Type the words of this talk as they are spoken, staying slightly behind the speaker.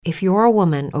If you're a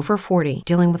woman over 40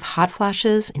 dealing with hot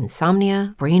flashes,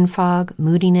 insomnia, brain fog,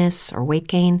 moodiness, or weight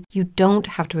gain, you don't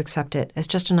have to accept it as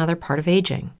just another part of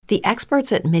aging. The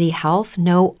experts at MIDI Health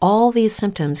know all these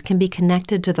symptoms can be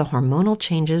connected to the hormonal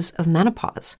changes of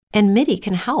menopause. And MIDI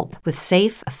can help with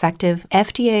safe, effective,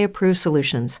 FDA-approved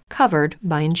solutions covered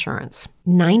by insurance.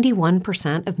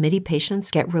 91% of MIDI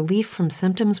patients get relief from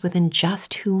symptoms within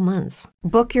just 2 months.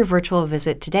 Book your virtual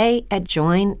visit today at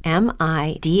joinmidi.com.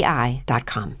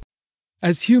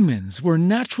 As humans, we're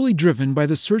naturally driven by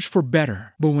the search for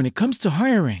better. But when it comes to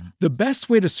hiring, the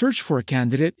best way to search for a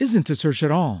candidate isn't to search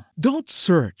at all. Don't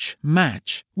search,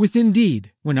 match with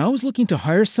Indeed. When I was looking to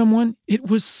hire someone, it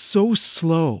was so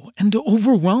slow and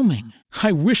overwhelming.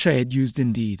 I wish I had used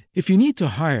Indeed. If you need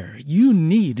to hire, you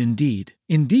need Indeed.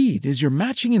 Indeed is your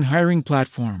matching and hiring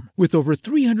platform with over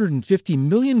 350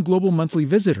 million global monthly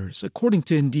visitors, according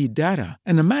to Indeed data,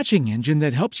 and a matching engine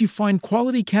that helps you find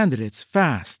quality candidates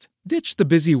fast. Ditch the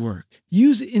busy work.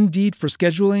 Use Indeed for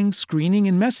scheduling, screening,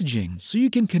 and messaging so you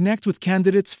can connect with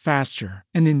candidates faster.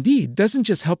 And Indeed doesn't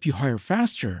just help you hire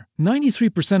faster.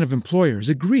 93% of employers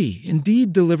agree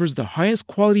Indeed delivers the highest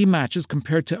quality matches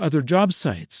compared to other job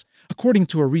sites, according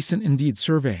to a recent Indeed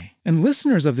survey. And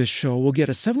listeners of this show will get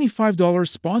a $75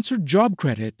 sponsored job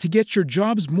credit to get your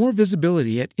jobs more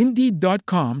visibility at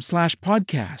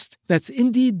Indeed.com/podcast. That's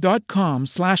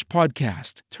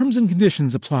Indeed.com/podcast. Terms and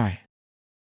conditions apply.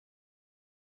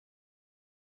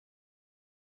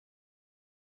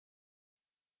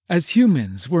 As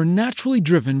humans, we're naturally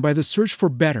driven by the search for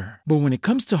better. But when it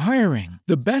comes to hiring,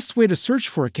 the best way to search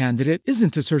for a candidate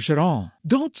isn't to search at all.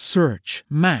 Don't search,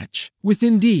 match with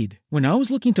Indeed. When I was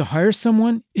looking to hire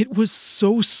someone, it was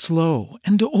so slow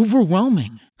and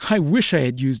overwhelming. I wish I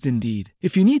had used Indeed.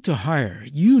 If you need to hire,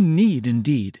 you need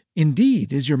Indeed.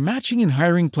 Indeed is your matching and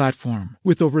hiring platform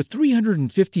with over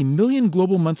 350 million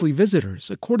global monthly visitors,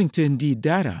 according to Indeed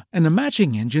data, and a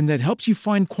matching engine that helps you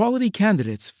find quality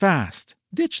candidates fast.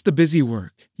 Ditch the busy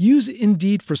work. Use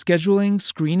Indeed for scheduling,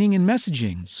 screening, and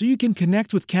messaging so you can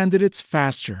connect with candidates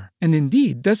faster. And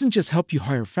Indeed doesn't just help you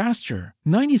hire faster.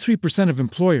 93% of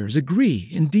employers agree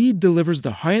Indeed delivers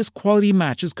the highest quality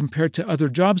matches compared to other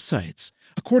job sites,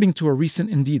 according to a recent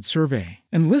Indeed survey.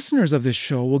 And listeners of this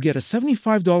show will get a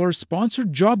 $75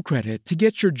 sponsored job credit to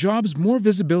get your jobs more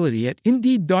visibility at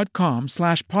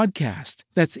Indeed.com/podcast.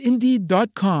 That's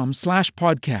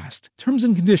Indeed.com/podcast. Terms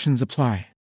and conditions apply.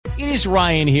 It is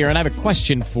Ryan here, and I have a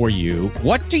question for you.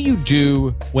 What do you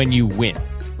do when you win?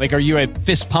 Like, are you a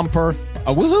fist pumper,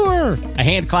 a woo-hooer, a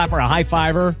hand clapper, a high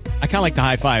fiver? I kind of like the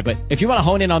high five, but if you want to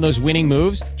hone in on those winning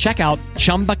moves, check out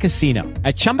Chumba Casino.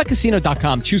 At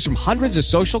ChumbaCasino.com, choose from hundreds of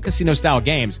social casino-style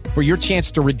games for your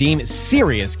chance to redeem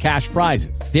serious cash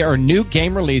prizes. There are new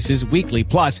game releases weekly,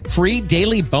 plus free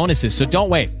daily bonuses, so don't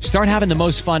wait. Start having the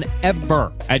most fun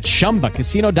ever at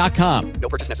ChumbaCasino.com. No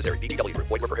purchase necessary. VGW. Void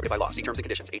where prohibited by law. See terms and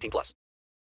conditions. 18+.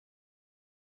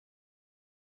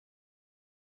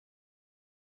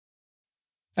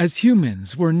 As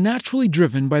humans, we're naturally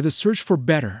driven by the search for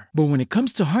better. But when it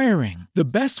comes to hiring, the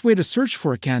best way to search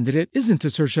for a candidate isn't to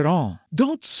search at all.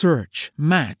 Don't search,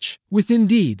 match with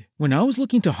Indeed. When I was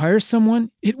looking to hire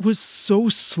someone, it was so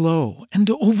slow and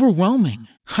overwhelming.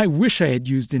 I wish I had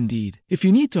used Indeed. If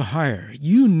you need to hire,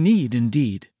 you need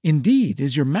Indeed. Indeed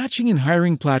is your matching and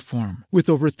hiring platform with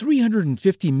over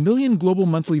 350 million global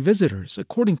monthly visitors,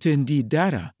 according to Indeed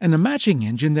data, and a matching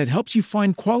engine that helps you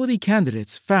find quality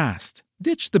candidates fast.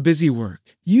 Ditch the busy work.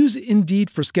 Use Indeed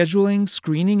for scheduling,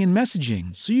 screening, and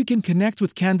messaging so you can connect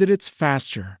with candidates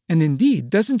faster. And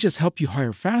Indeed doesn't just help you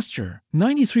hire faster.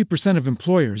 93% of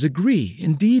employers agree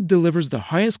Indeed delivers the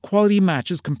highest quality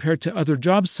matches compared to other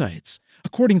job sites,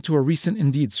 according to a recent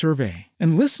Indeed survey.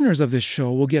 And listeners of this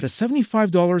show will get a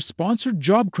 $75 sponsored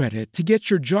job credit to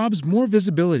get your jobs more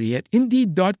visibility at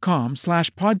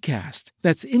Indeed.com/podcast.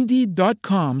 That's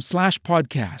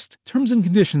Indeed.com/podcast. Terms and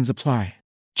conditions apply.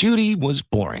 Judy was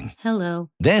boring. Hello.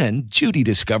 Then Judy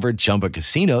discovered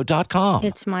ChumbaCasino.com.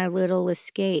 It's my little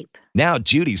escape. Now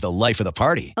Judy's the life of the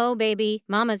party. Oh, baby,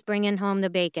 mama's bringing home the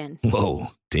bacon. Whoa,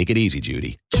 take it easy,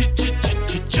 Judy.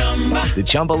 The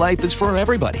Chumba life is for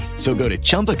everybody. So go to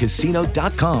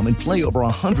ChumbaCasino.com and play over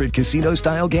 100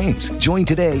 casino-style games. Join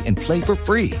today and play for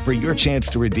free for your chance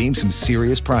to redeem some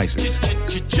serious prizes.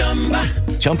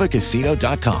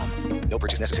 ChumbaCasino.com. No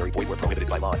purchase necessary. Void where prohibited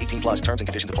by law. 18+. Terms and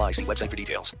conditions apply. See website for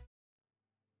details.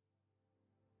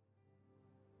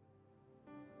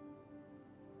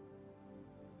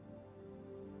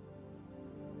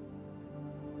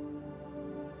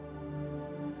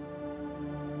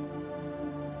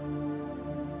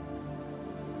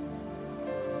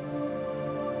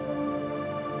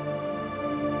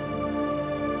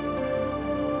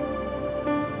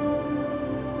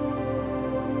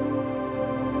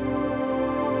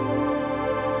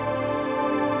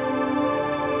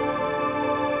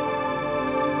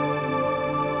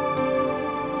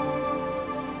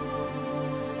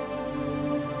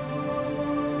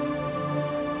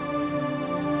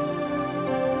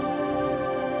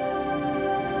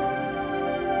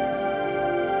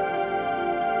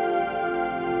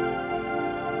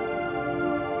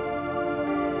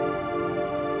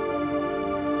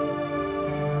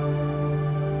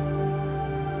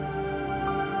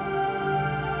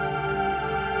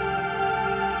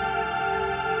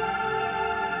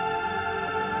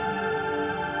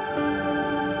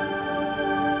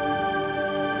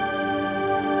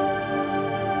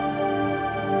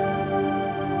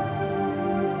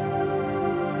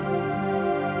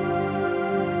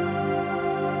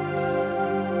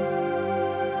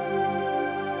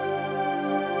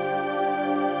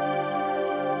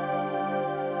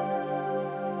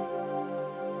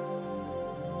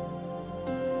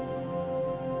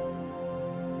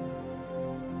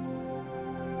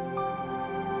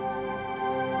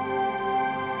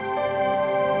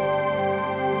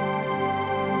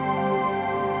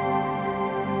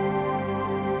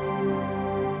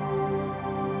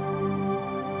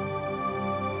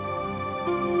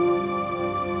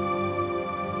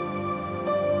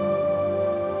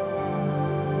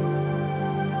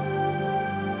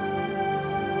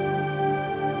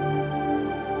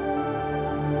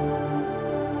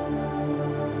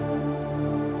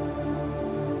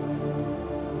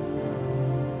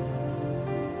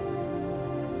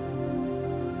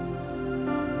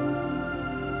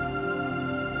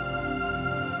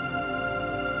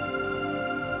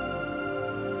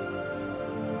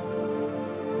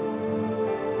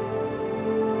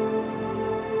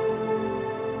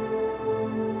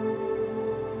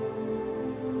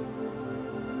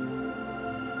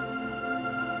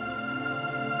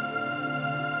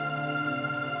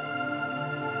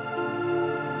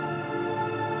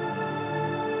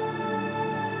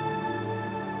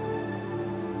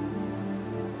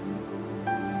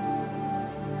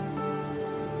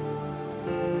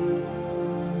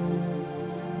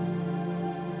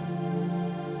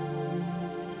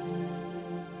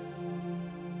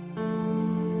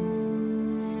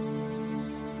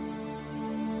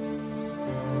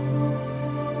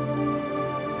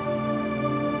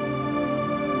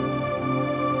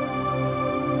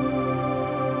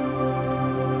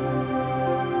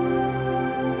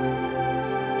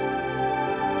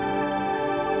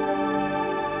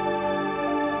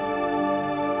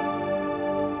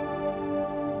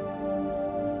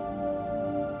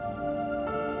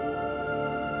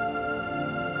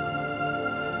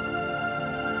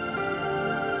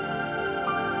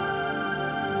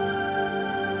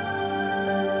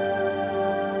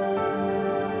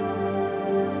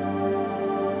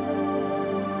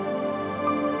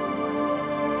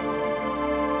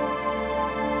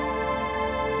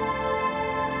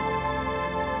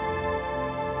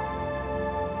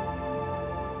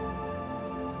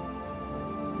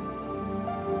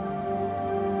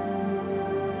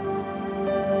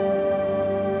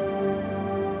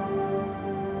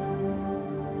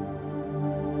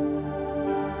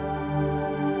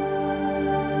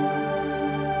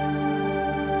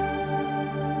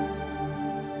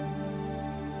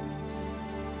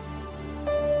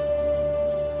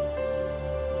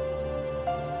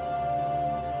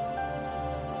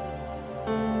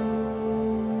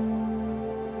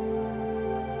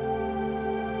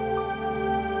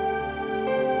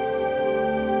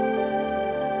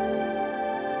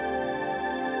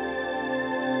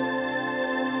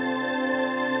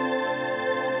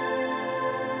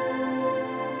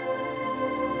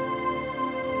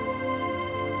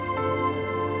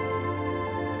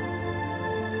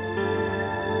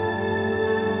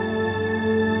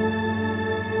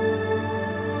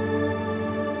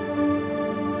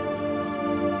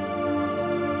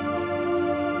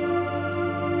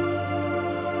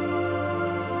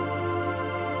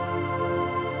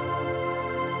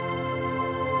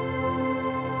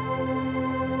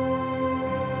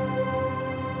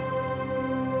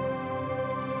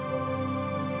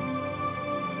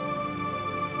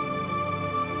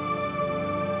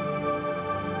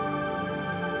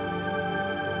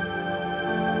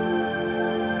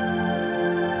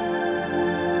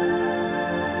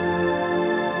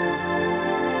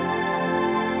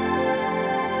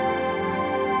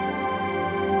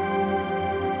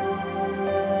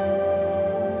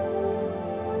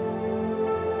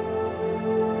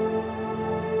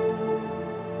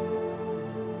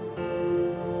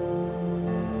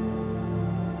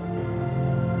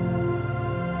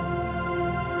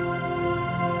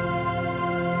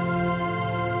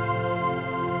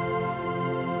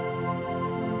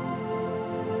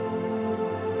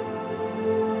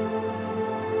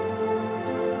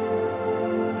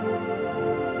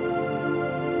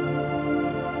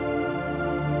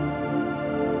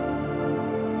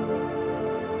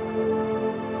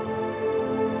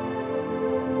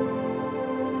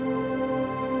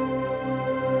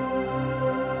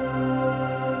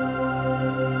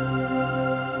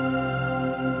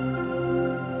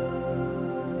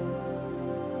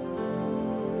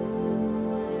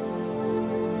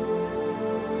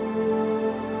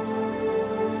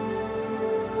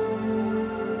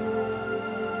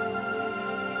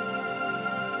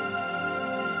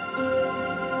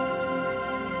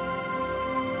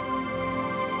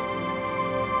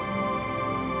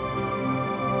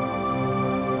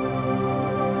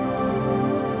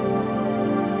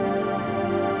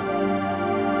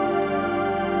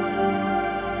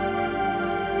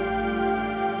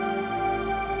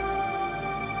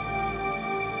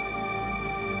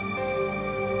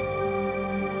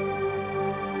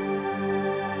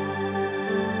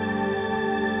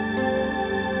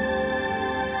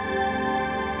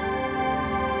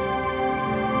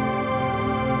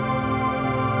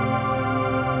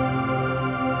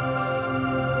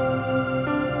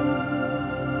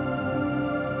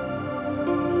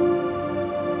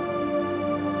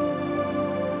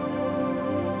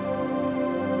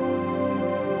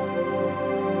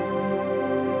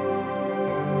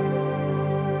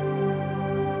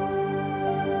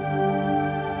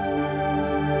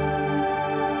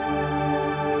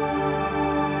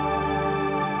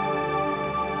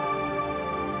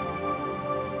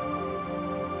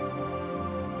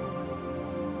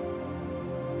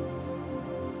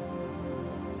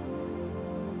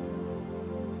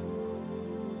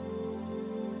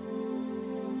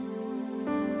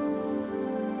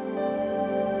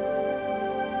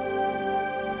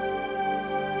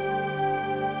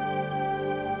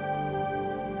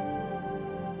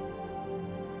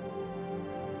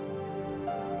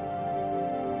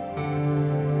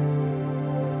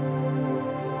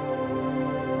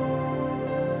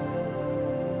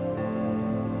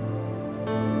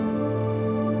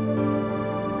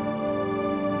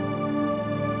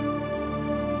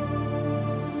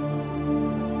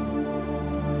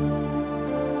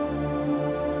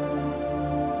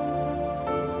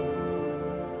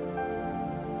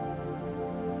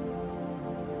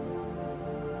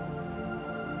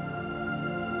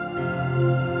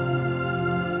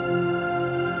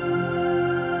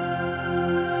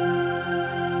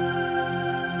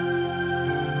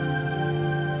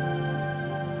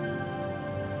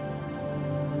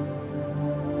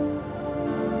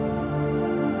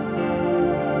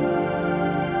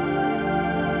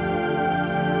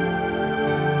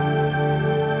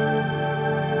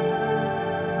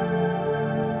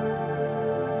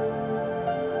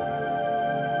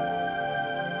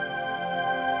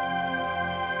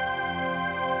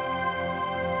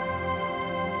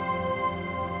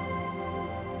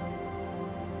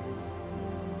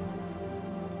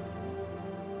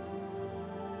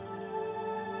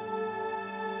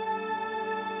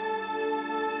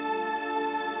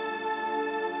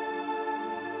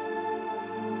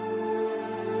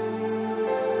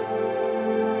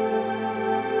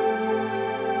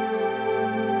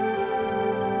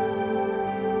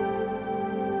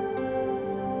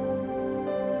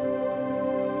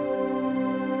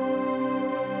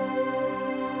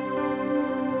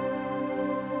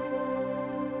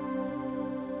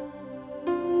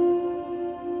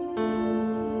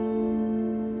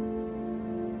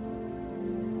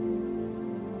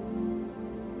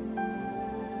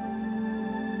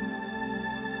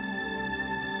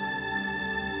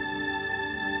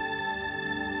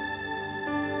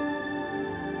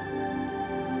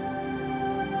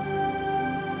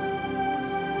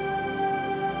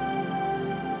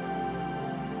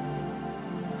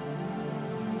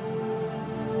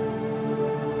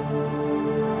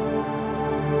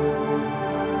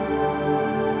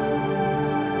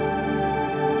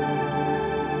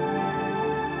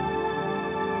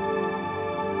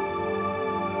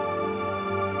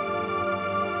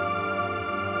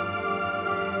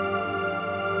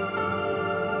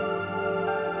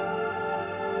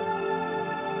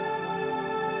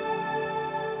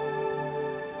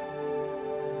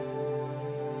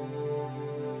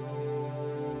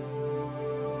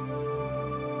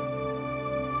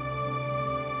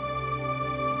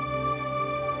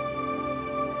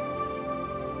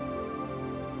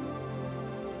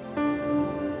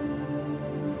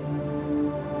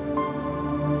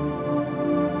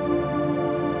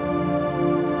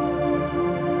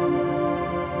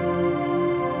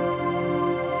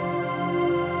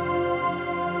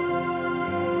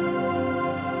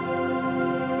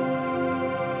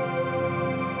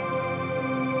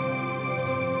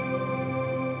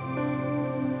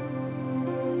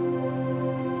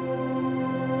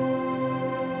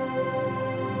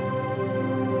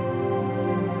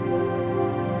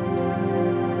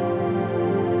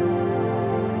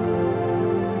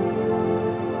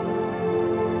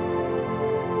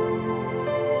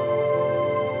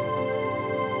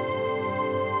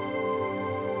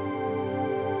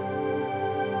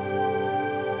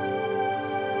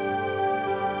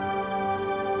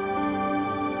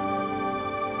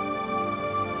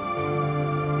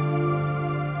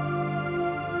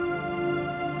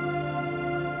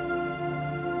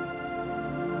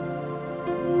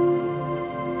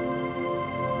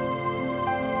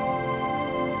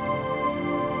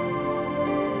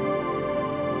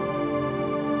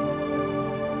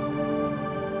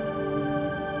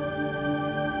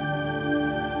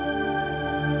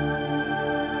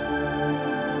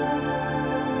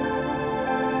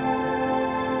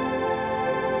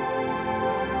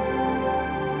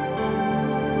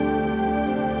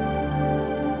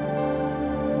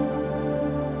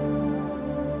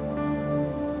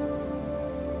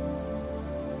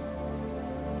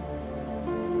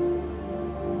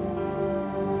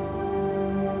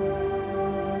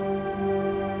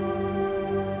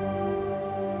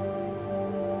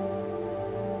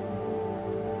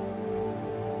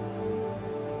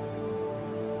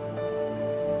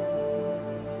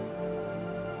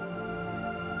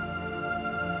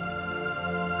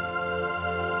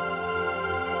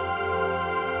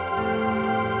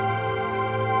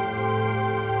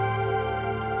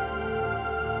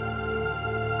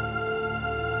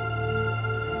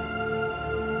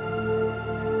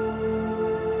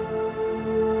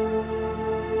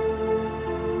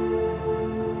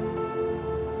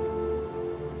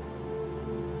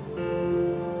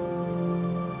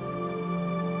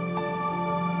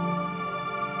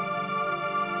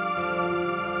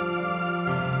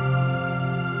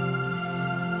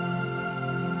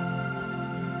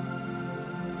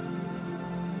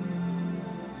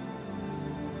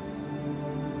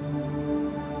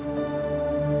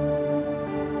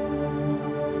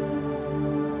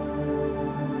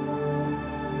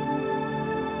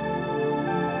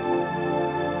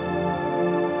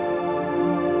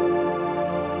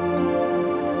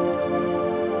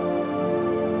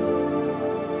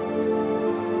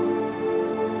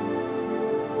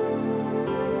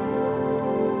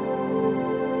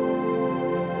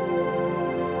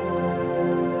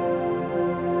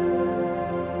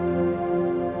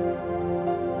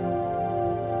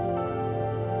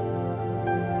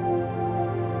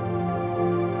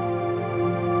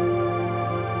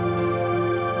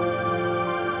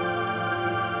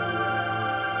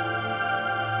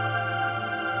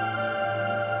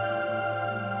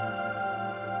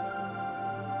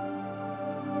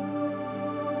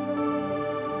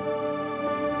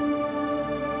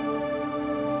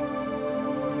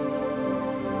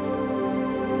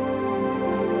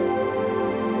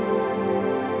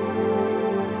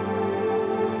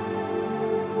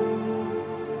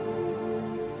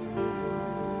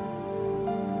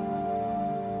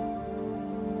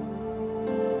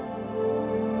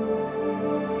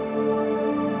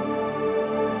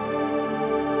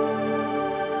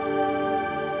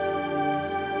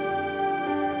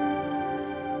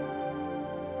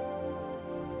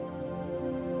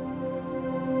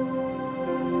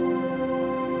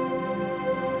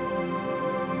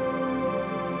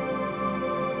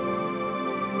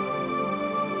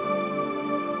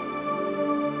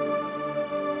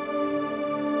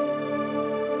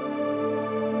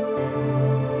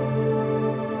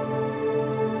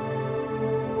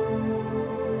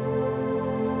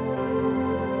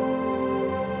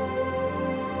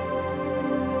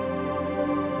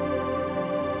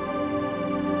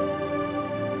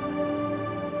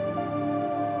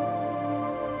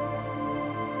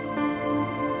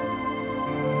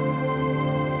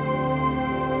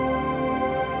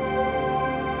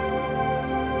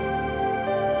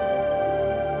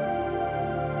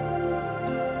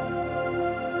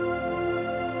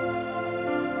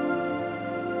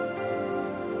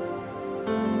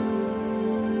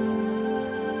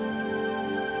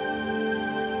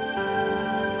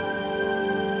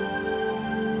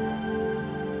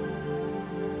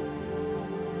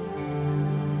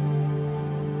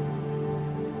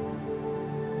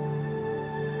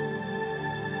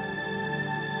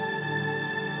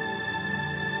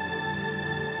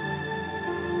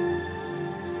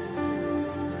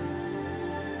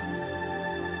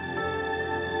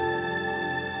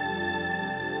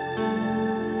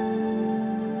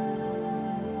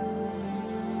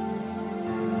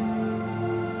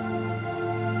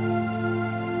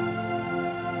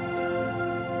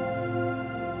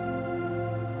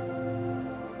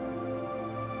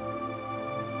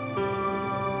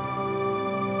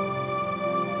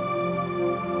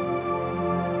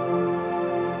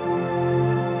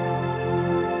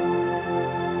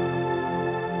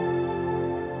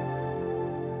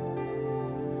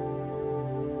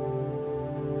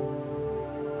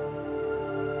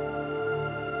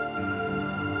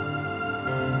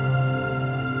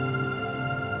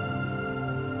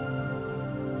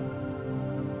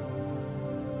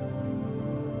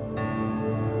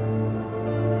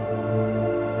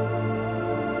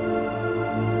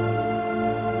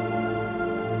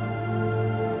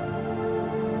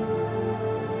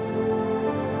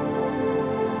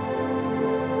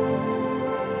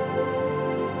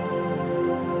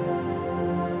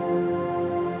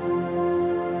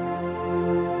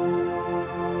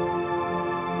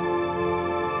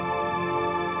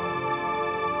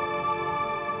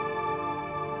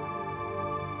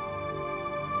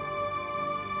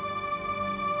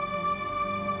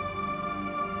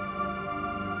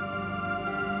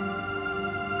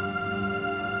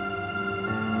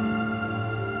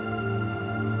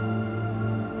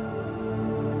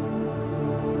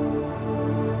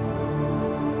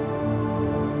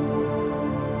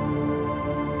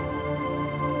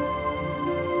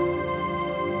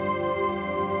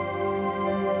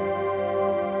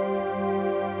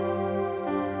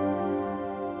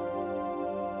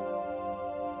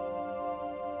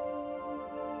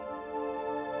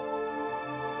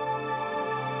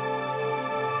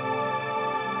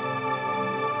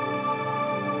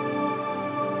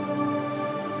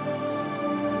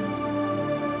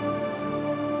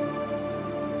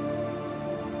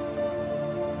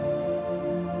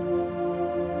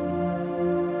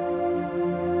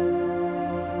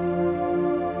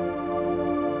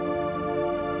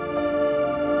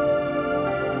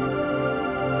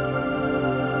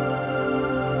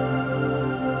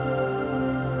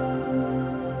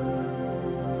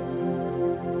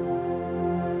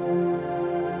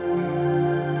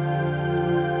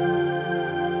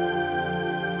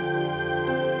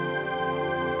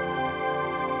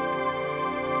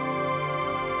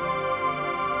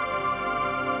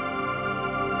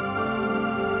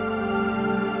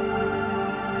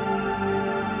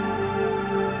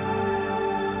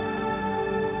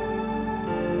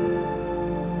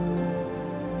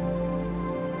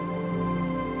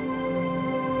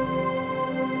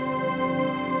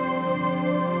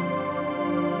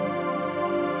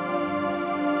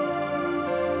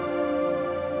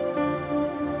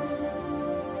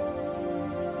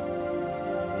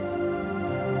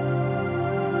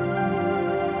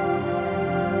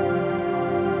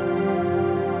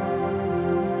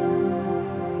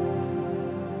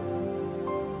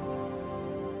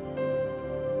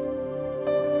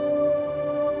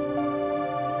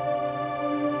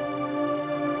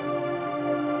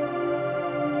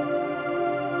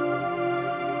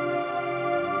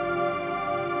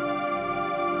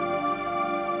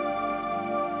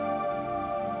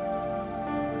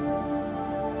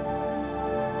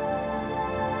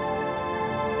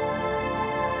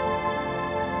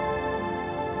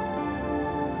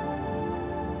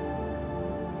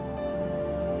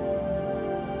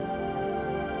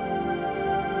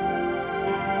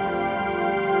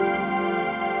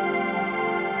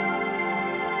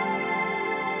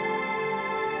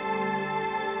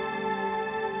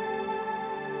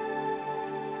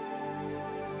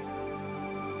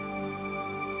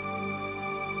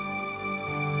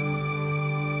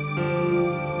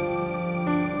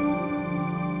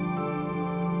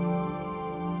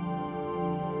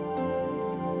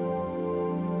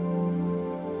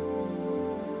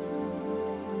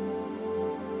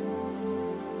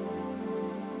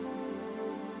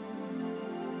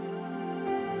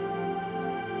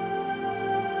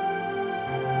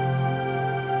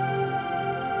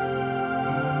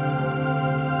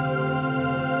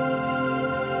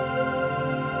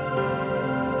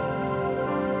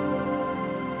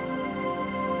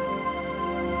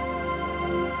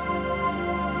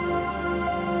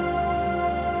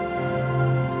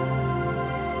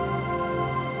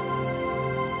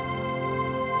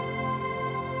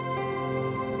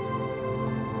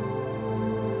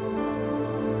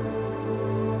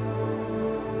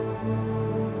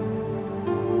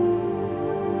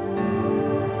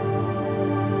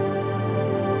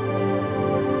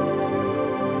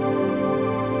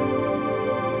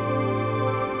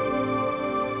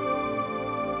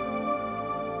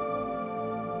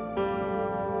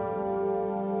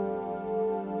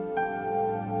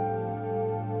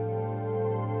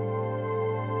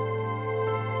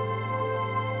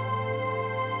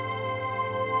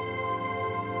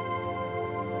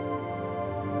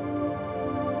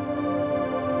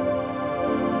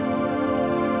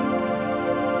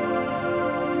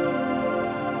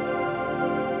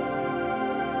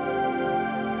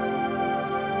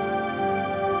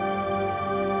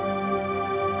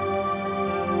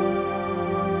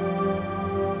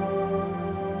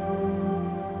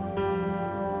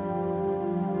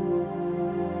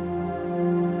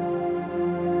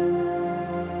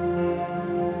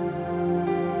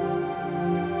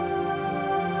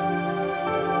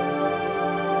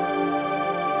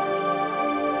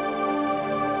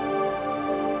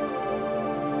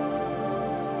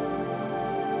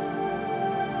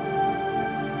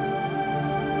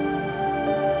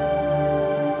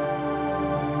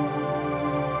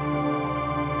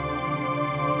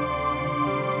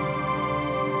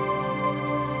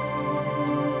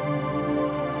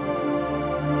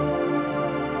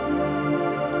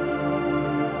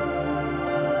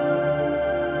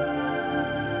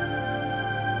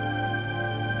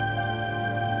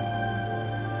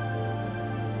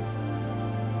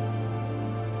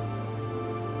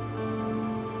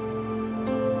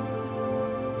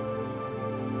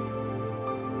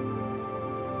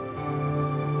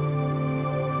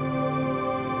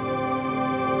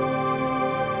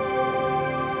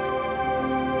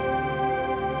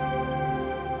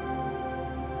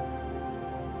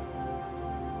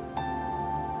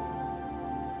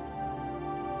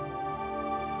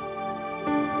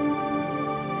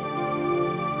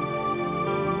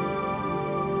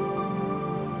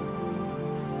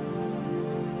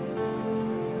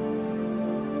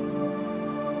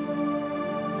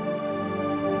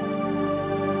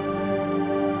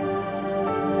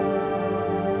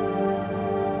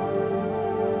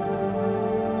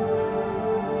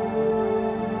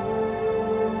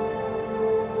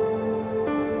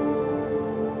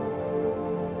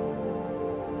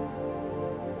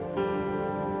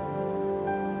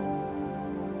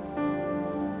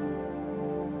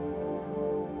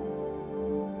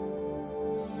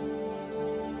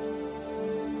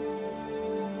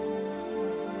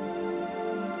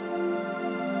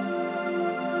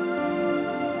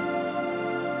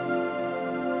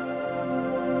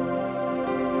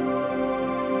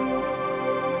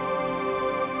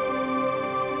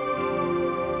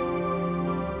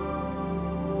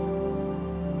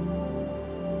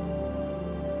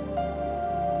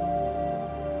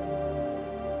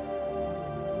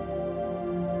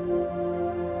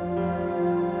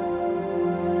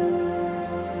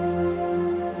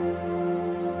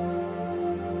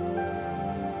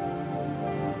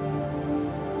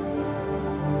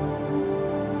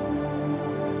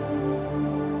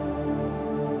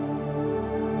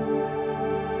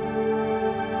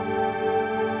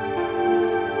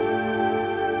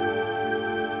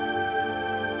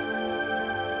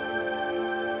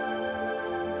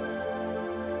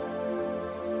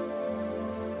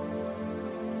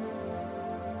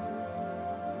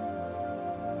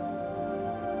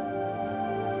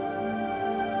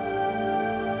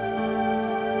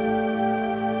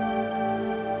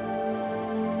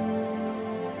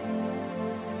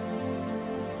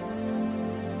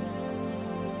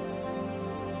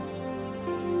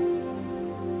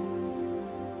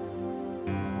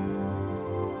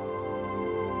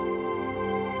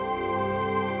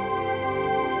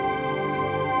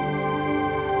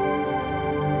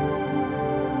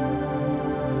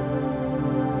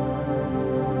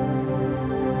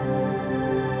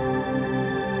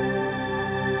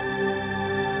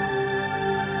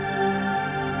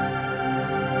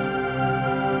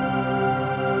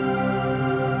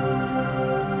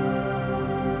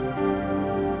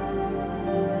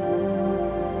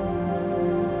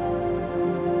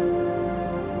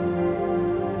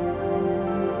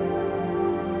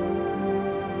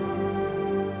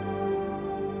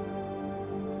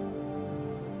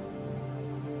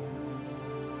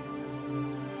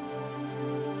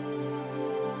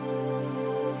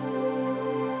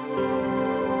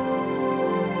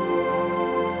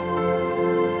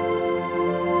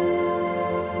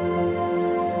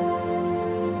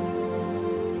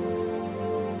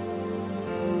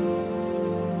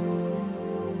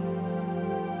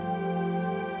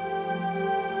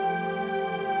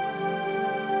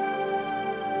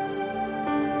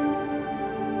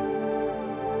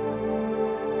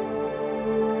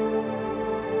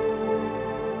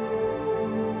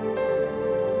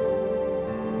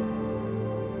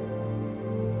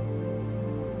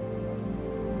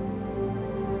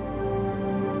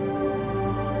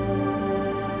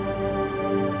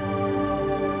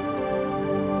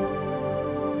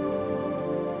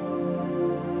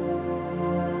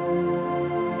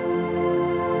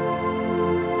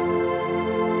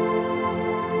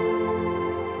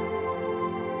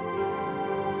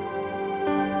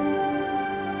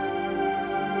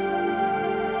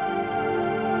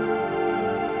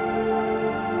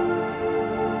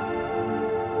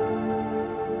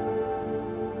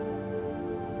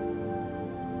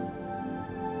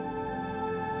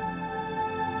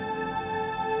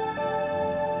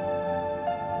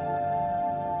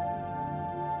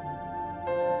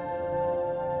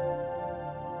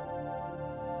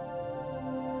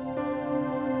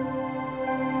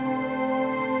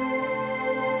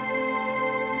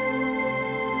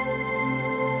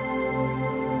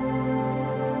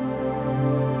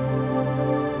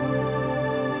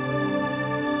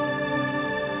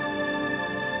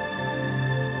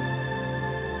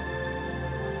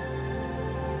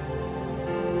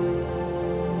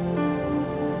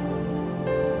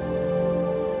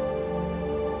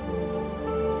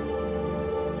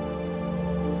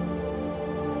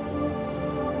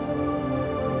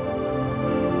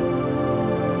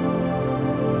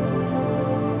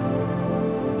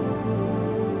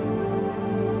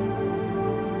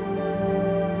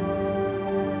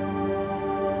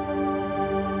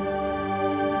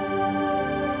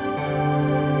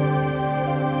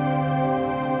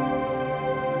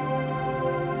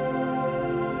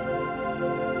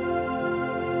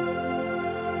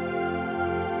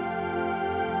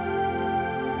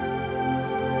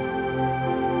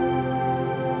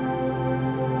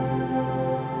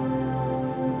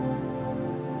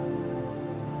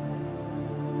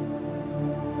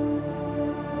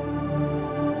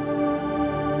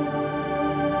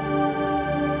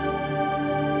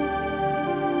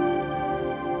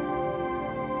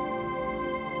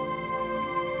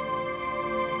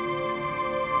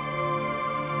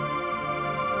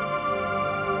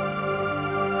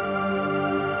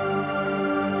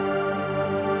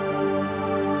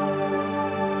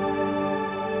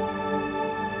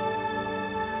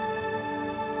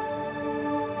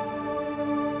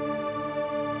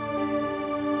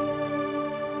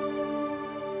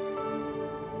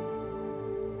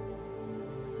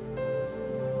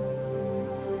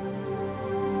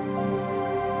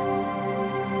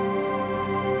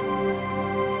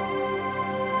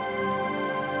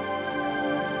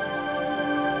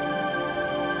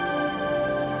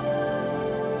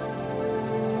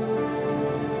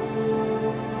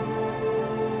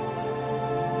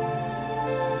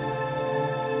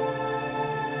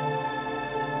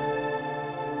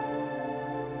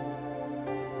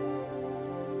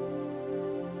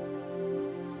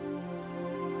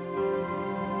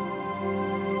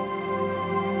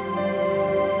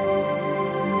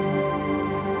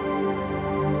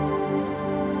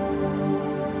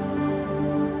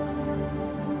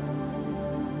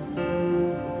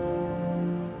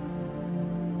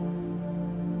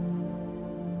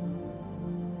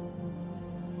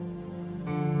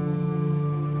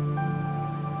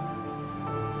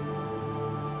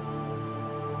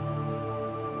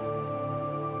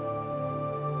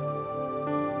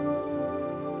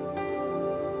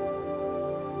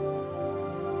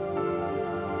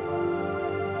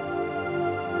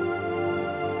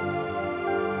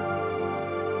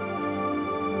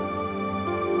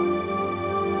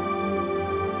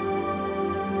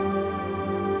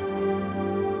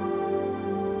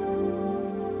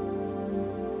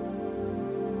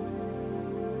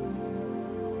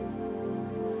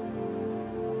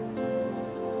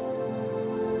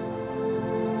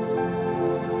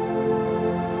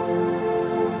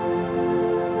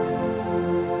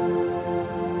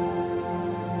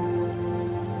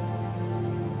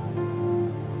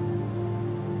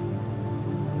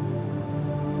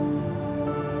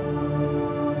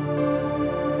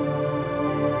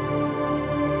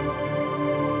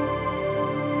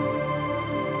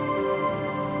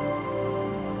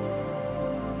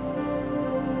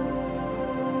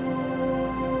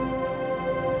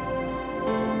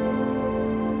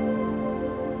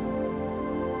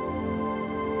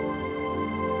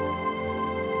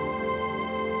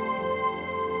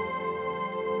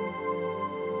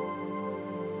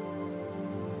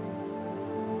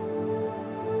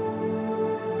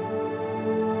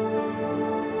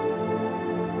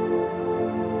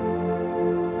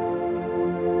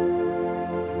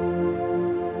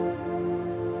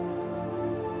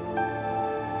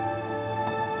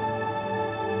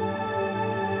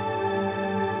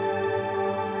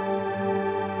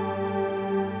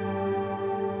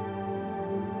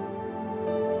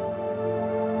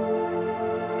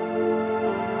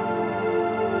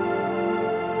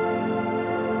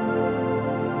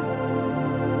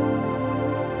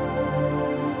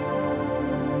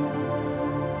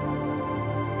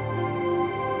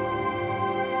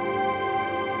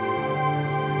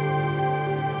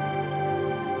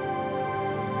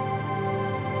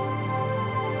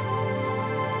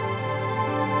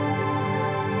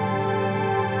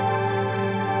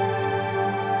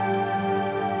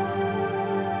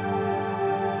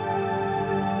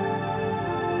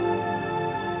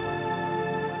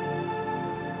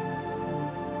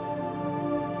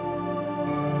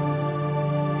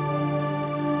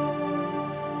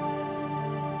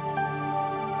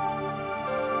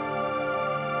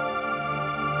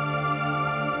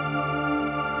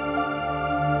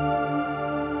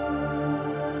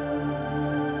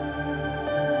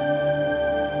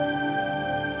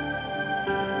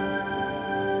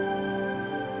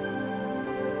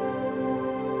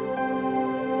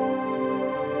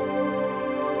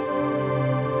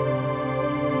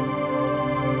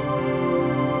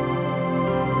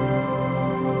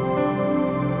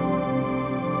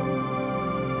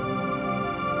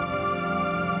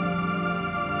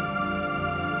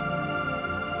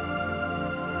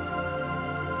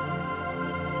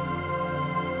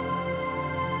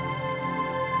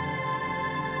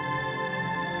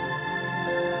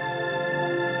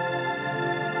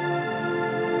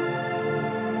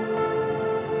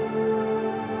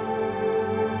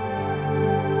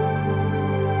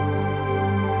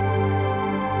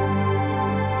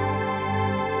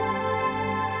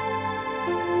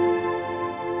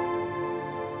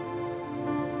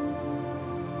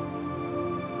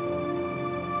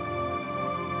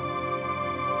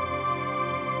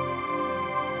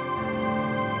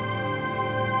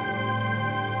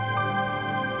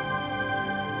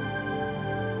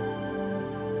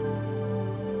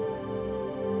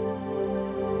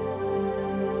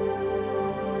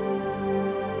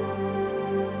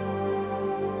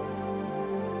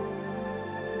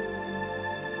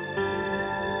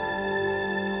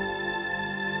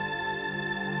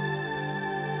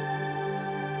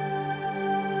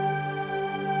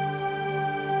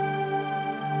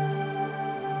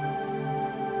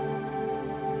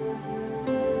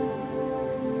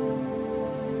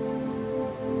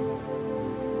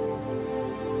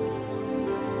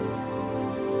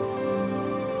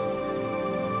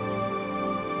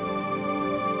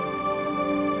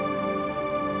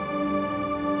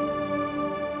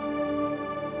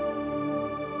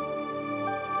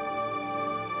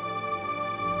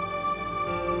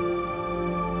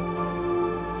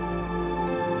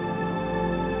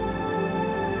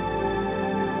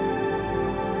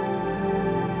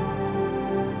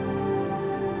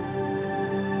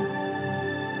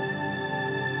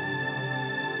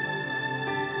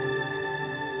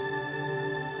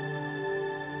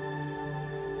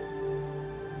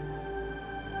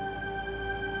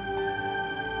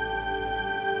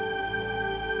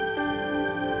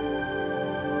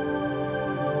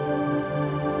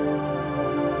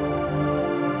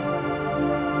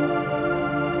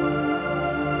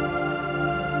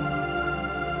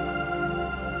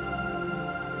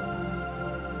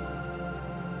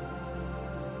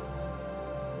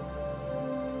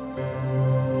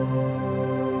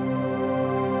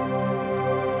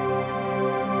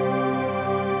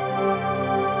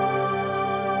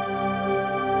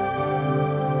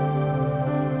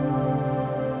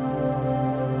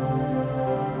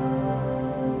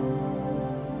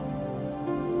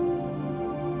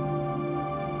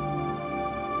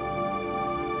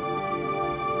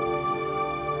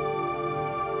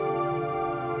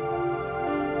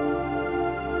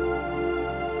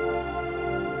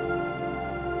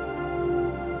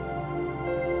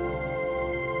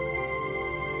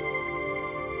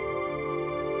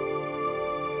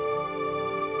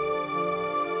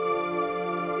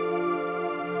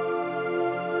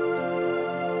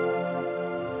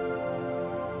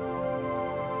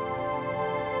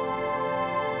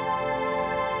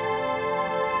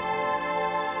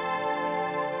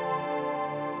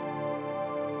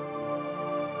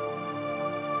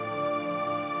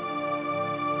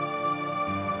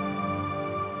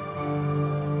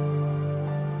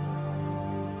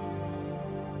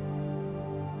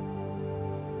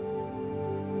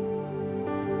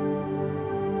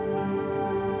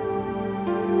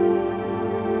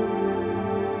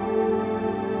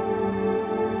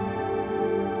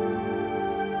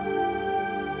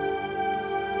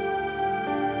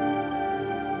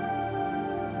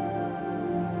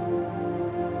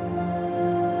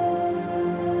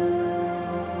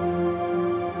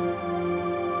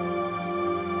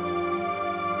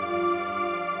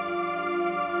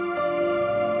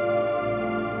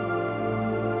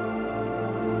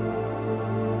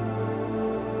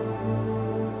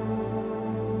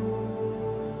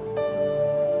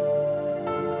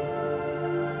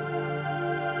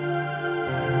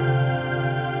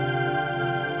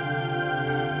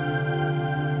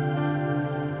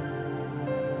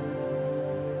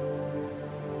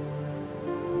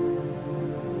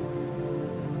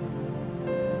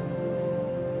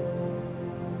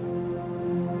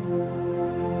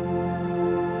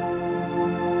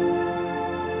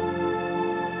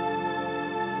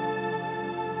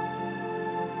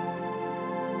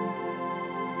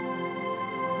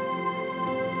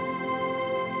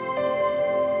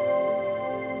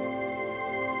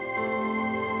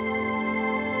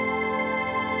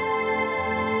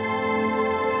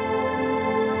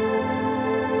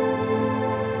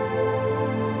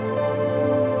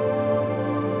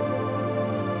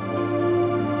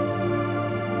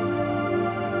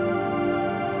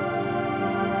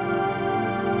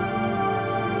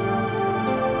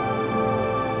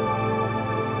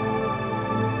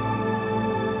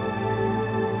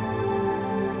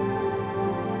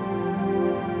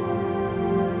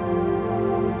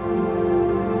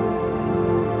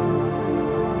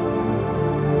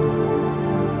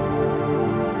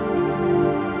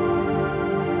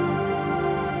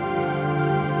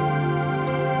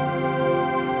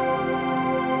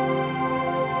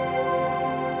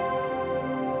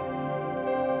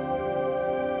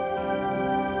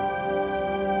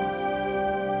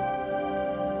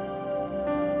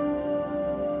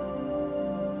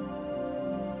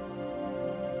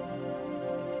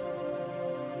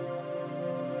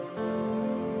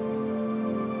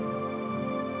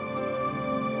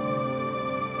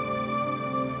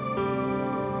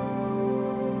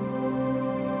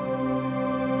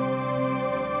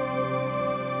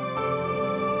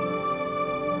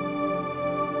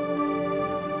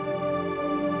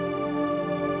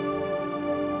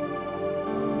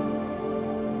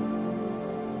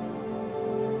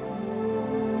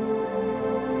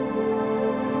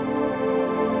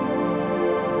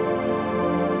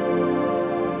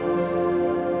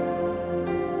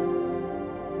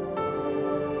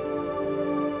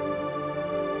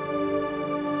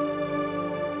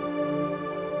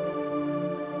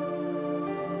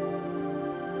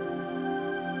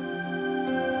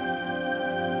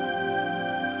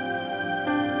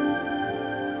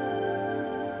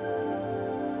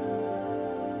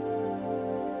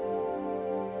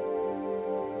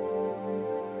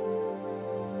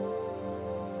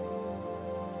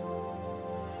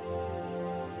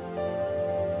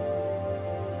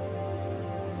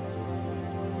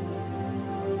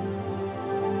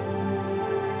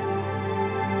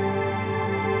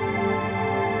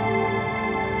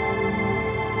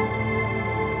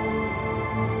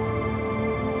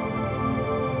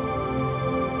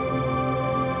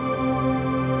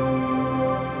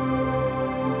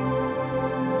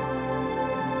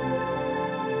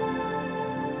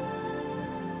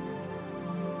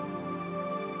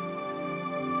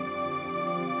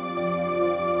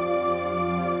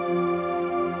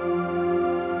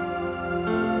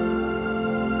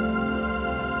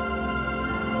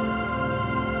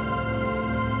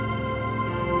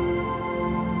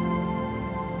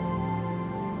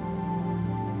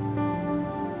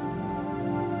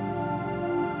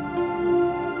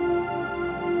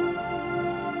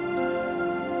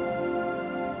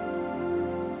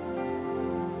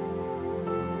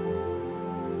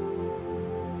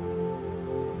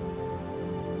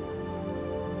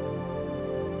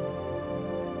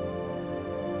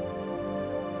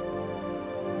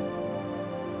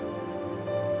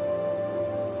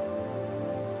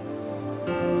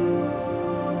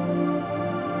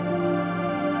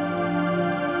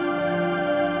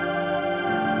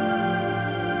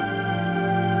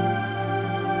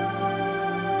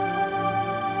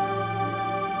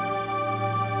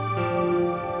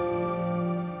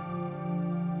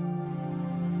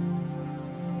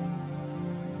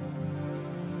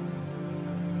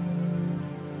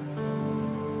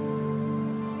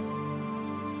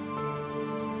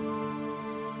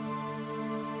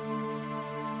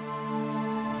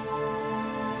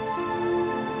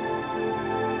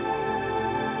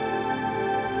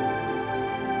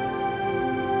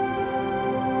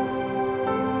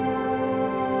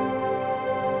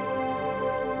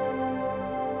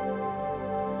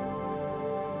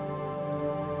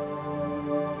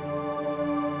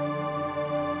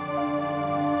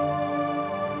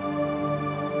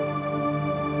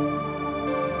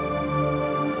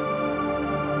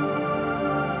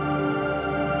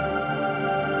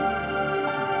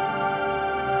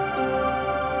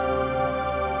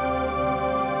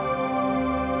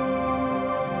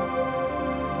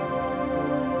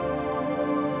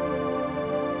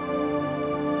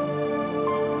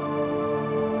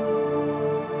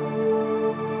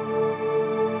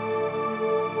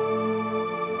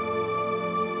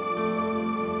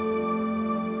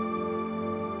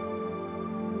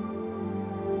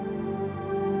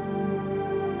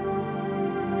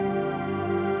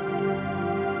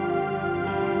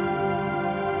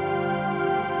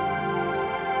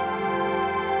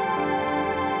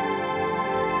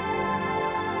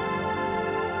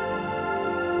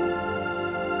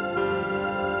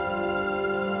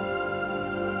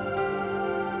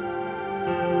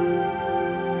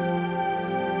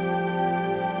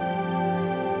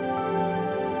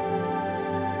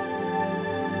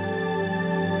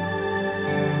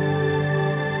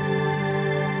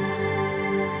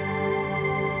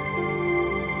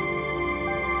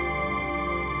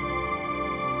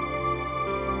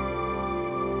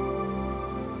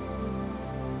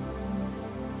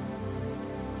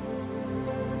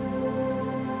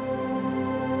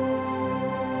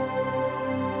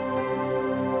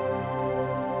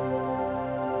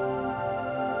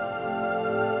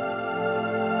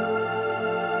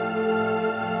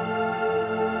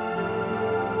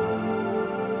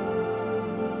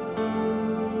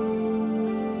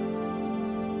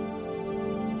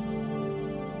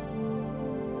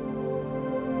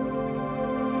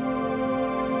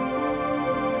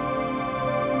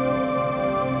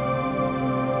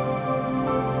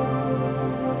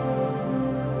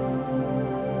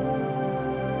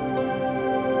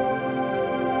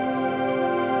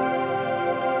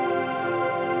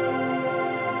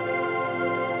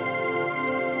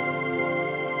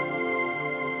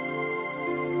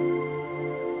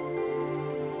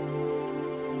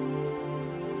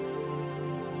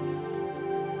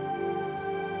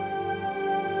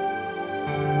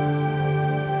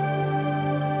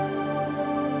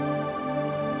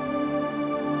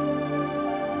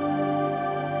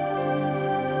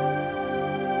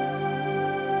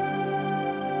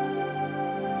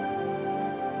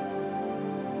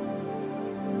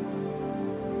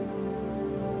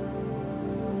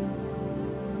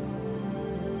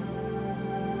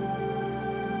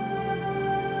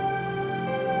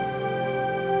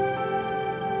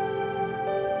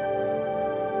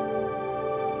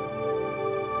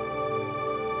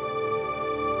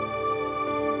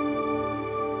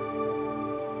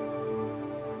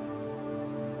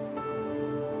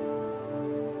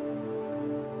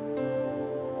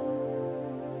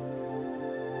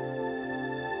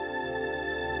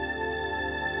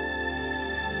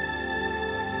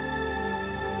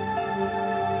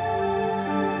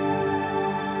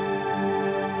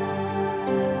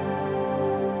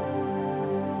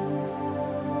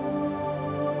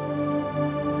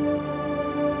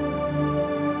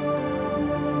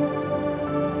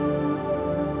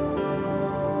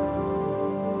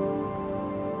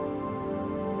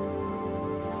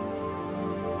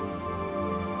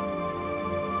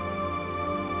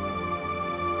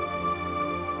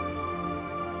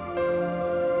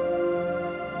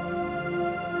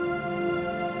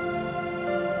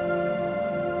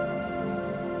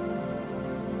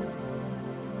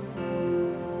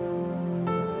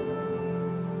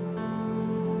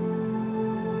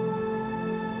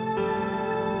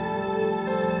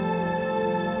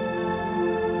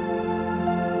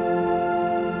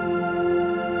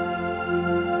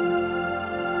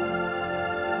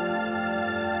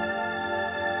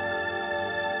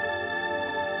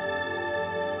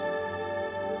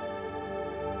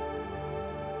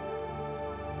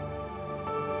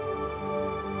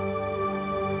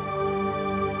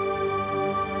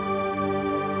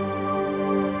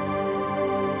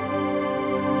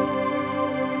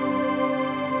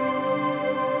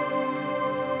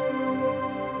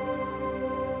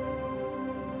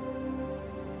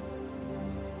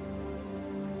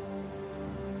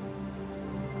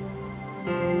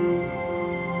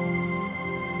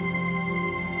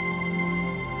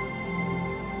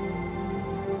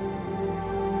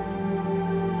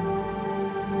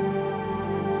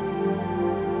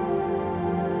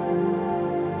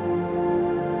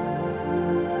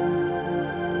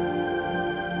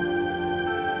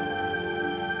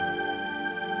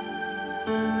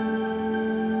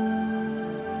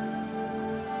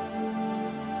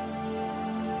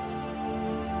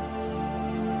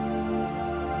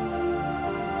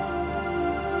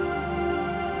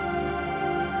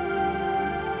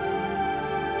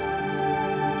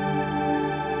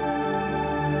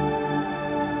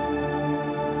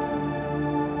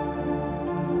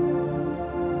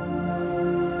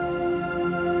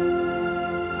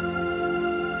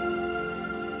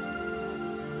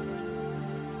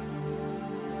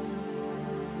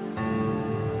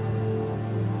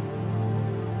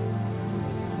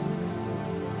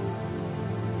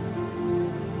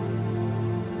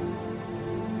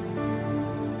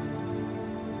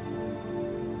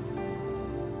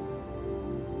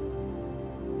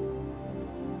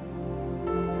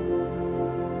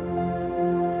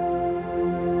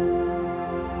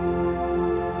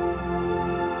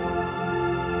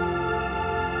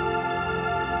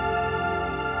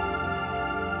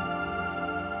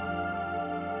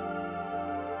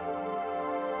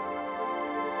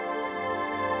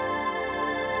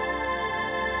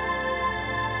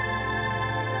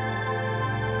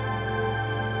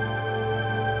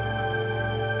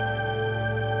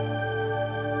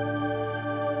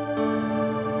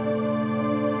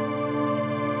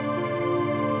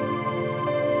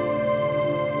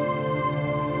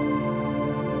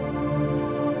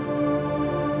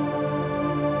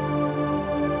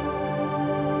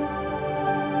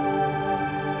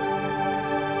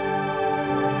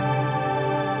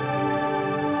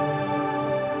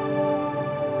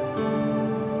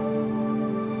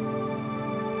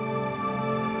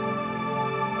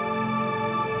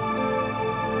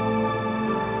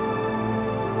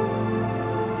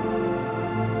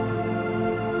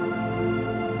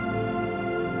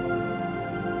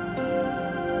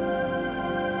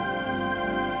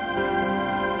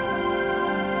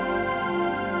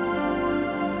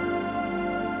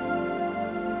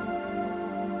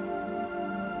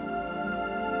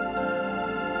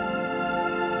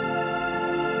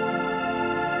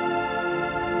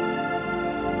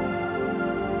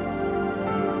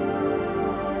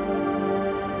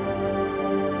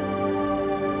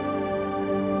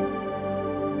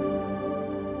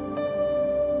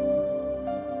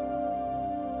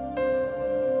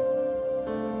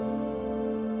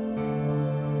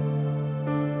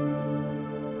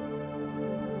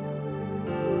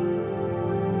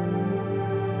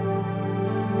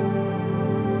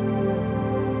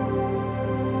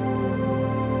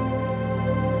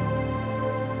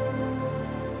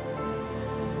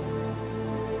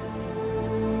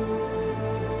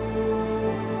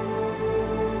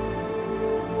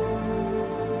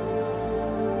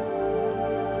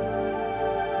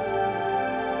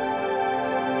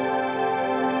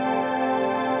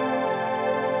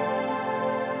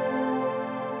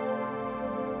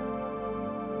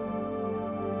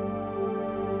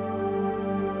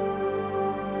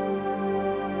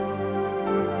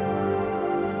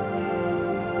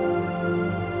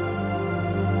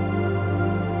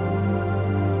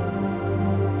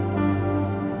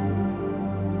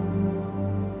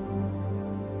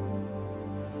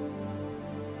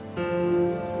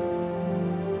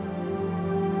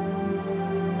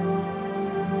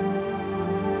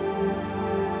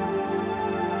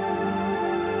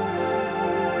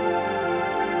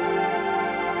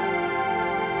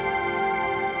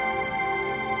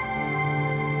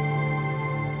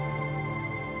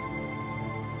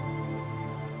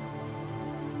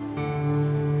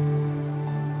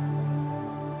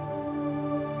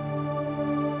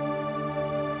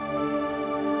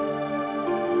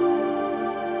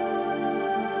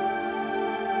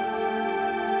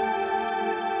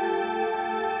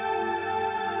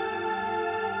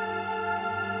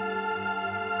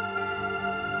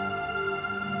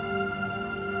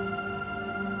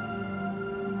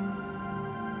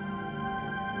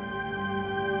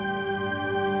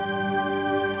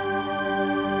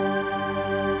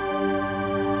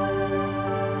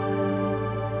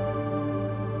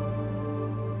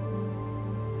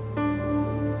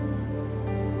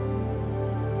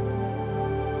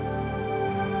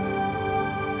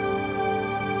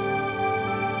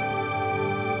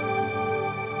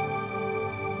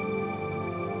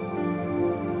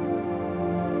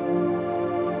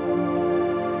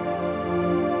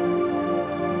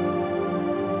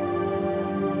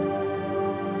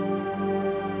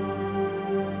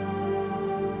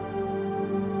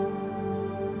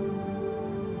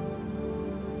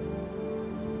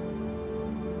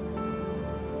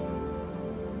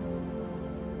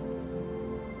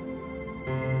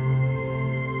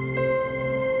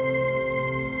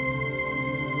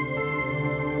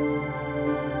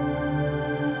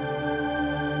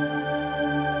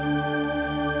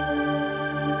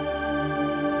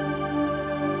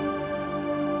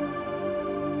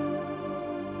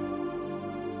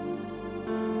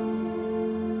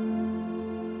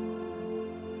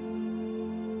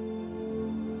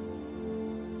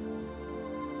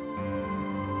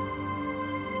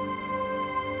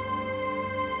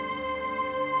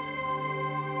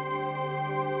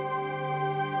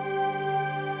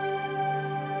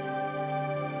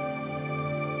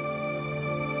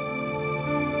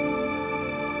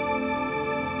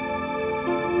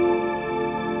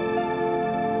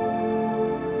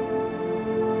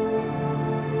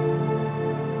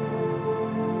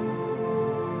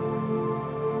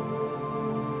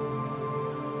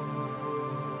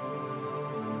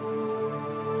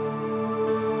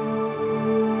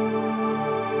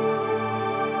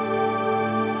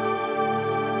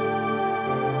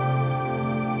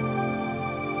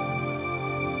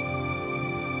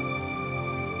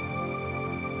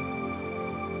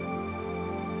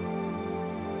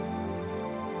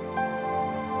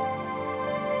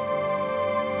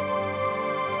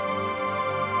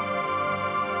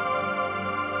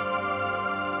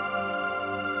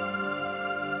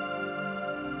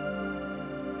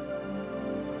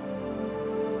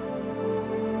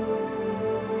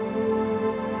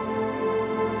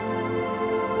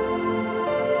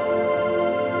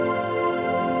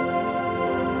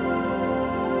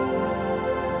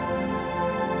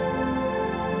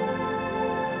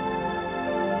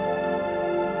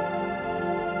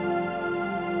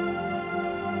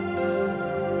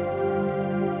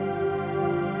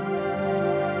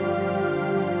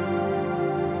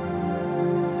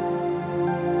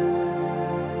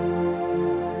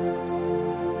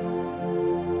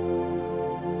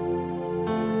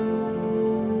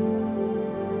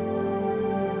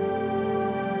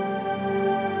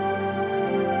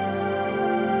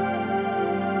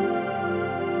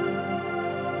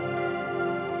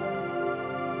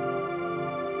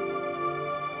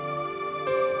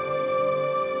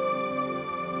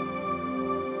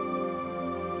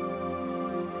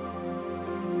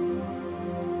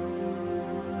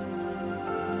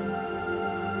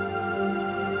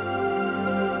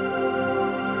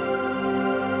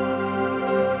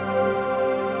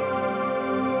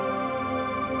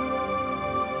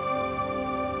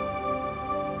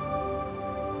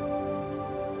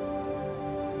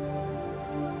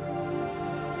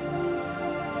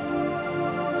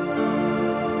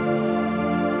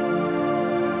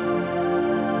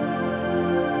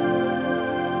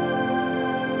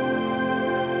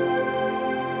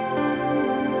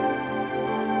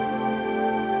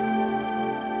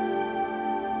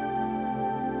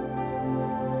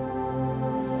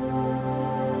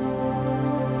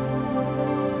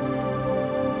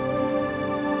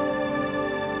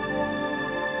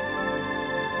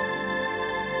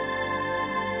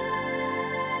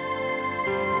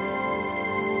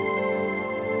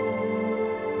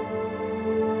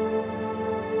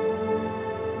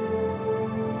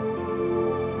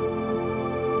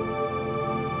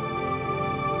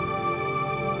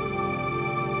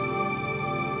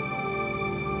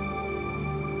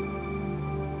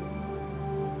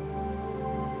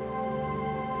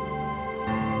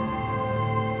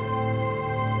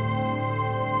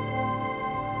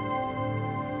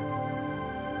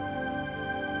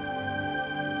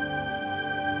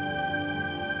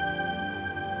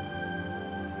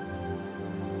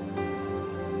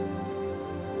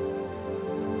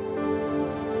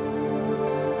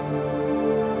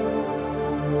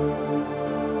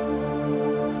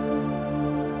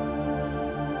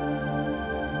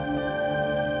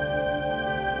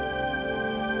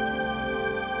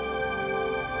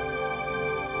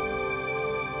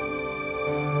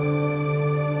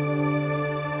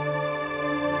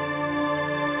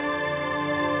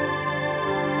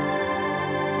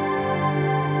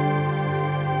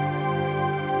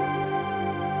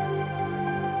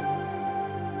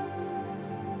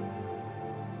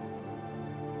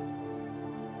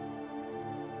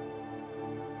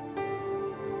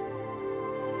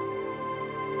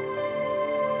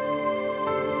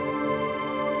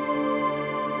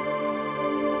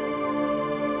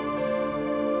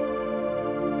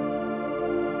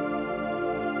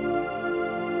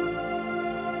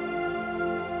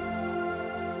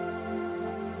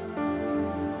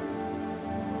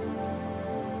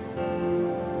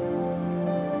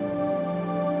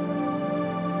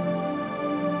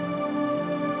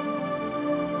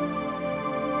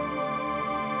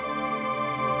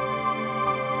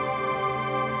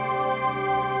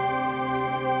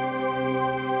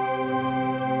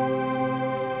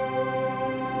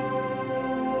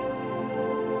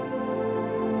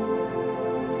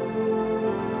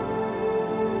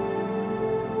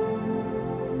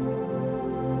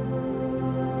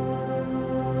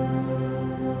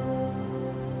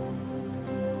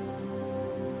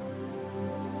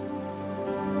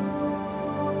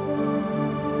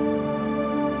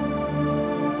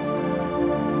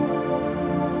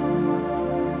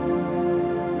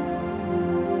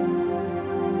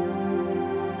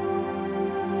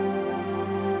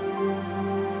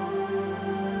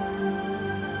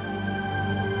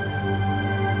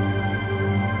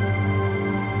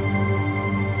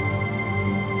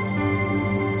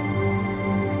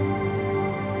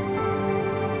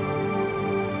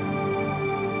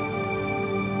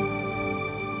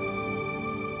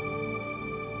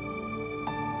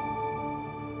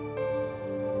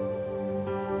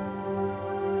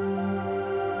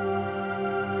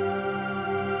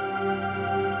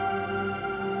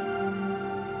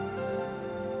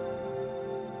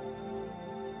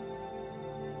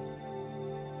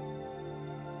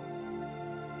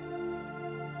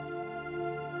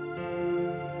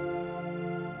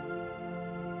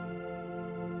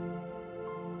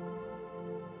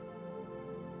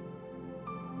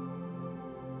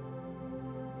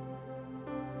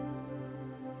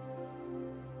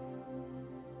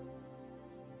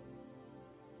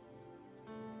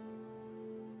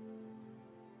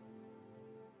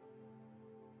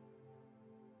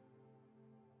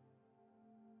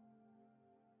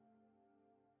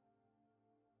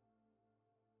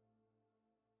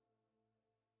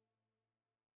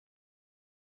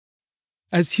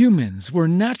 As humans, we're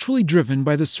naturally driven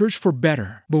by the search for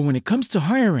better. But when it comes to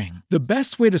hiring, the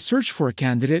best way to search for a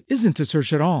candidate isn't to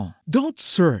search at all. Don't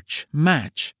search,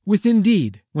 match with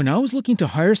Indeed. When I was looking to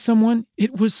hire someone,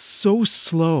 it was so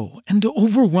slow and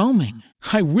overwhelming.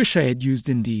 I wish I had used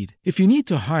Indeed. If you need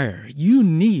to hire, you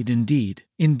need Indeed.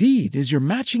 Indeed is your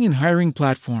matching and hiring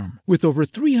platform with over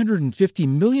 350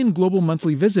 million global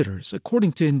monthly visitors,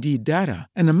 according to Indeed data,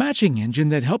 and a matching engine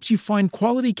that helps you find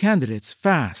quality candidates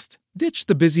fast. Ditch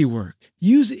the busy work.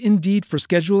 Use Indeed for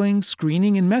scheduling,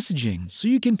 screening, and messaging so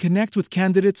you can connect with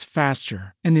candidates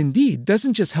faster. And Indeed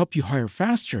doesn't just help you hire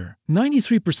faster.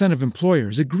 93% of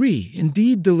employers agree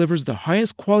Indeed delivers the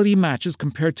highest quality matches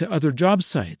compared to other job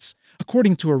sites,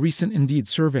 according to a recent Indeed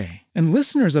survey. And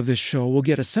listeners of this show will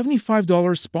get a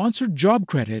 $75 sponsored job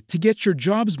credit to get your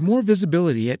jobs more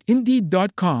visibility at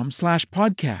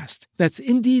Indeed.com/podcast. That's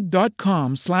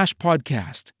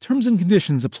Indeed.com/podcast. Terms and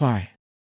conditions apply.